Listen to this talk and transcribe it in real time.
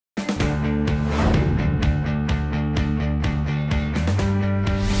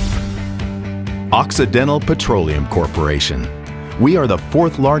Occidental Petroleum Corporation. We are the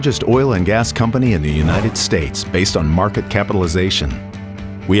fourth largest oil and gas company in the United States based on market capitalization.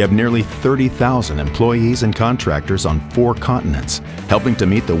 We have nearly 30,000 employees and contractors on 4 continents, helping to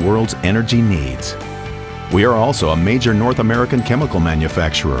meet the world's energy needs. We are also a major North American chemical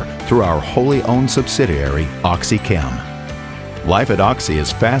manufacturer through our wholly owned subsidiary, OxyChem. Life at Oxy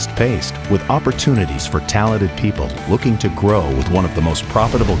is fast-paced with opportunities for talented people looking to grow with one of the most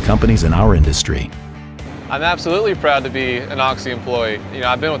profitable companies in our industry. I'm absolutely proud to be an Oxy employee.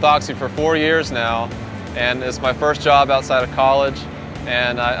 I've been with Oxy for 4 years now, and it's my first job outside of college,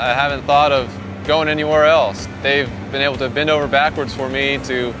 and I haven't thought of going anywhere else. They've been able to bend over backwards for me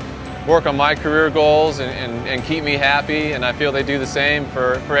to work on my career goals and keep me happy, and I feel they do the same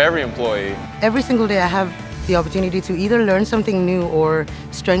for every employee. Every single day I have the opportunity to either learn something new or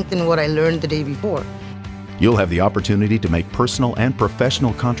strengthen what I learned the day before. You'll have the opportunity to make personal and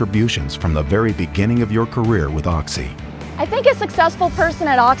professional contributions from the very beginning of your career with Oxy. I think a successful person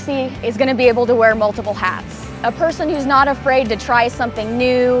at Oxy is going to be able to wear multiple hats. A person who's not afraid to try something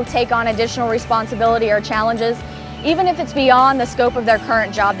new, take on additional responsibility or challenges, even if it's beyond the scope of their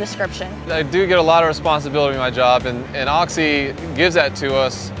current job description. I do get a lot of responsibility in my job, and Oxy gives that to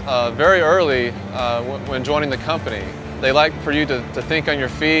us very early when joining the company. They like for you to think on your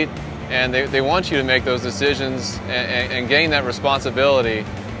feet, and they want you to make those decisions and gain that responsibility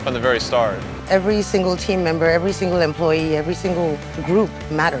from the very start. Every single team member, every single employee, every single group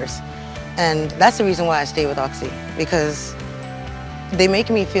matters. And that's the reason why I stay with Oxy, because they make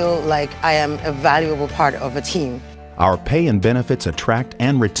me feel like I am a valuable part of a team. Our pay and benefits attract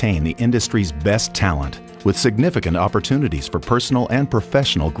and retain the industry's best talent with significant opportunities for personal and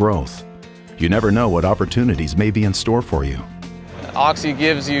professional growth. You never know what opportunities may be in store for you. Oxy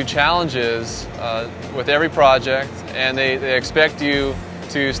gives you challenges with every project, and they expect you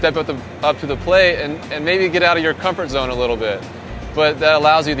to step up to the plate and maybe get out of your comfort zone a little bit. But that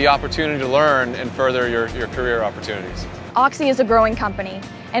allows you the opportunity to learn and further your career opportunities. Oxy is a growing company,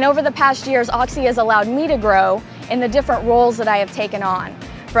 and over the past years, Oxy has allowed me to grow in the different roles that I have taken on,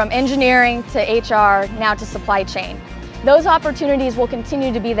 from engineering to HR, now to supply chain. Those opportunities will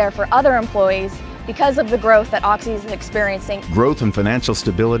continue to be there for other employees because of the growth that Oxy is experiencing. Growth and financial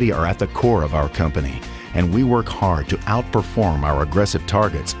stability are at the core of our company, and we work hard to outperform our aggressive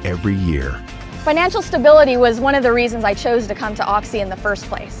targets every year. Financial stability was one of the reasons I chose to come to Oxy in the first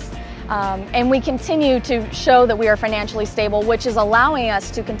place. And we continue to show that we are financially stable, which is allowing us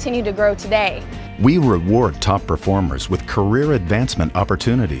to continue to grow today. We reward top performers with career advancement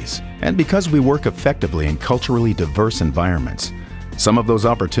opportunities. And because we work effectively in culturally diverse environments, some of those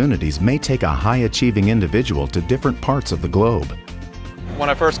opportunities may take a high-achieving individual to different parts of the globe. When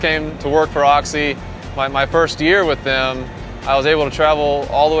I first came to work for Oxy, my first year with them, I was able to travel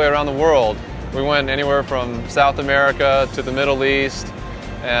all the way around the world. We went anywhere from South America to the Middle East,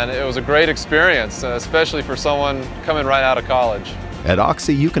 and it was a great experience, especially for someone coming right out of college. At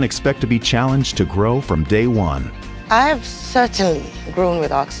Oxy, you can expect to be challenged to grow from day one. I have certainly grown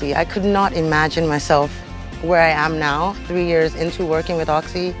with Oxy. I could not imagine myself where I am now, 3 years into working with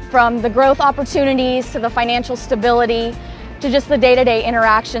Oxy. From the growth opportunities to the financial stability to just the day-to-day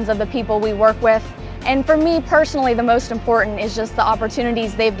interactions of the people we work with. And for me personally, the most important is just the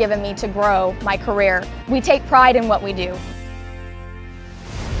opportunities they've given me to grow my career. We take pride in what we do.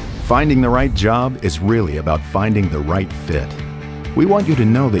 Finding the right job is really about finding the right fit. We want you to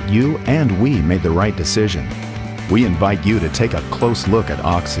know that you and we made the right decision. We invite you to take a close look at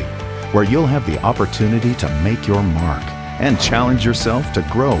Oxy, where you'll have the opportunity to make your mark and challenge yourself to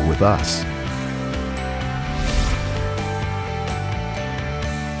grow with us.